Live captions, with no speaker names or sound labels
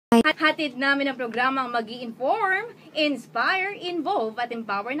Hatid namin ang programang mag-i-inform, inspire, involve at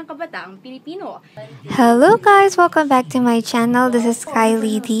empower ng kabataang Pilipino. Hello guys, welcome back to my channel. This is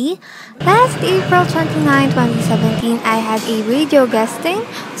Kylie D. Last April 29, 2017, I had a radio guesting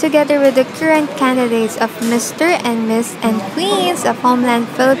together with the current candidates of Mr. and Miss and Queens of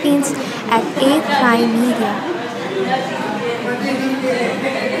Homeland Philippines at TriMedia.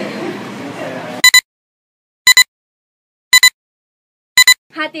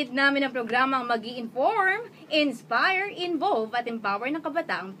 Hatid namin ang programang mag-i-inform, inspire, involve at empower ng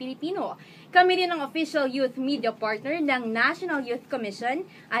kabataang Pilipino. Kami rin ang official youth media partner ng National Youth Commission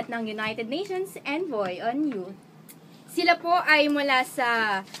at ng United Nations Envoy on Youth. Sila po ay mula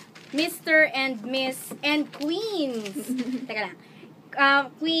sa Mr. and Miss and Queens. Teka lang.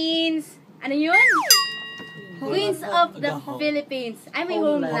 Queens, ano yun? Queens of the Philippines. Ay, may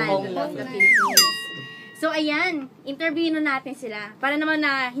homeland of the Philippines. So, ayan, interview na natin sila. Para naman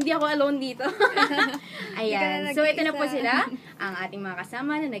na hindi ako alone dito. Ayan. So, ito na po sila, ang ating mga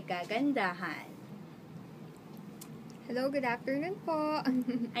kasama na nagkagandahan. Hello, good afternoon po.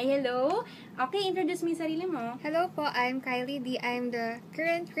 Ay, hello. Okay, introduce mo yung sarili mo. Hello po, I'm Kylie D. I'm the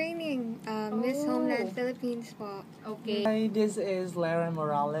current training Miss Homeland Philippines po. Okay. Hi, this is Lara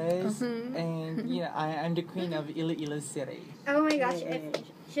Morales, and yeah, I'm the queen of Iloilo City. Oh my gosh,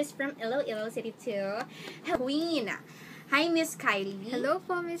 she's from Iloilo City too. Queen. Hi, Miss Kylie. Hello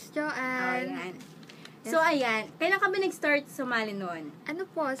po, Miss Joanne. Ayan. So, ayan. Kailan ka ba nag-start sumali noon? Ano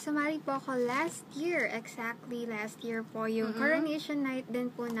po, sumali po ako last year. Exactly last year po. Yung coronation night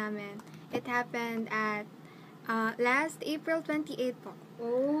din po namin. It happened at last April 28 po.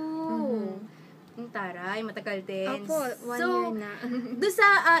 Oh. Ang taray, matagal din. Opo, one year na. Doon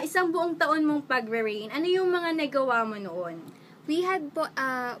sa isang buong taon mong pag-reign, ano yung mga nagawa mo noon? We had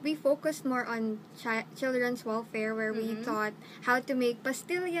we focused more on children's welfare, where we taught how to make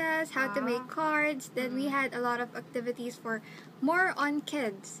pastillas, how to make cards. Then we had a lot of activities for more on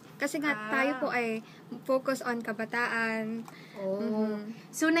kids. Kasi nga tayo po ay focus on kabataan. Oh.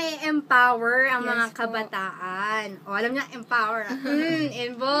 So, na-empower ang mga po. kabataan. O, alam niya, empower.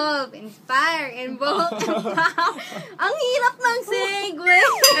 Involve, inspire, involve, empower. Ang hirap ng segue.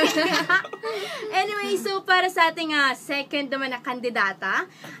 Anyway, so para sa ating second naman na kandidata,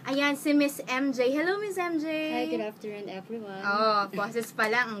 ayan si Miss MJ. Hello, Miss MJ. Hi, good afternoon everyone. Oh, boses pa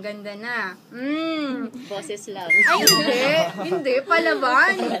lang. Ang ganda na. Boses lang. Ay, hindi. Hindi,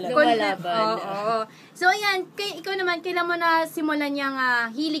 palaban. Lumalaban. Oo. So, ayan, ikaw naman, kailan mo na simulan yung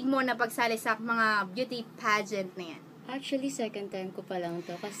hilig mo na pagsali sa mga beauty pageant na yan? Actually, second time ko pa lang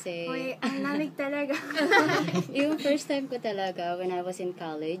to kasi Uy, ang lamig talaga. yung first time ko talaga when I was in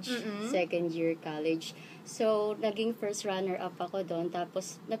college, second year college. So, naging first runner-up ako doon.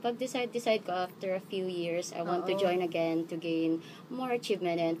 Tapos, napag-decide ko after a few years, I want to join again to gain more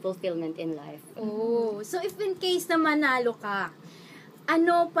achievement and fulfillment in life. Oh, so if in case na manalo ka,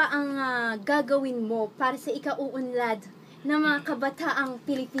 ano pa ang gagawin mo para sa ikauunlad ng mga kabataang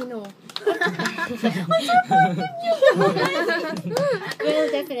Pilipino? Well,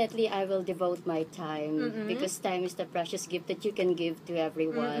 definitely, I will devote my time because time is the precious gift that you can give to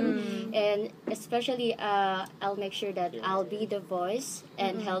everyone. And especially, I'll make sure that I'll be the voice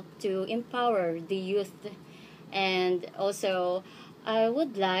and help to empower the youth. And also, I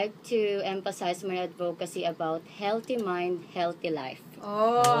would like to emphasize my advocacy about healthy mind, healthy life.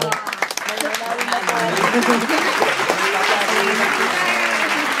 Oh. So, tapos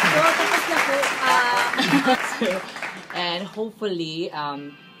na po. And hopefully,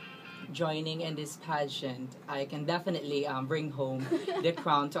 joining in this pageant, I can definitely bring home the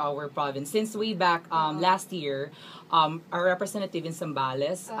crown to our province. Since way back last year, our representative in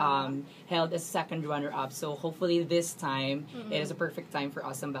Zambales held as second runner-up. So hopefully this time, it is a perfect time for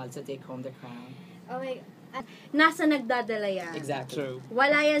us Zambales to take home the crown. Okay. Nasa nagdadala yan. Exactly. True.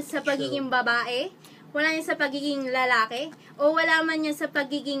 Wala yan sa pagiging babae, wala yan sa pagiging lalaki, o wala man yan sa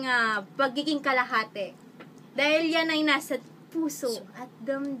pagiging kalahati. Dahil yan ay nasa puso at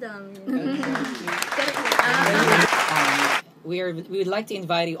damdam. We would like to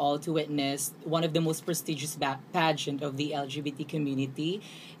invite you all to witness one of the most prestigious pageant of the LGBT community.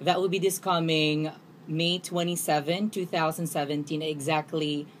 That will be this coming May 27, 2017,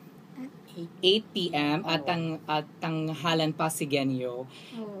 exactly 8 p.m. at Tanghalan Pasigueño,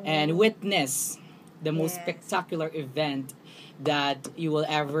 and witness the most spectacular event that you will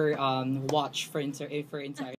ever watch for entire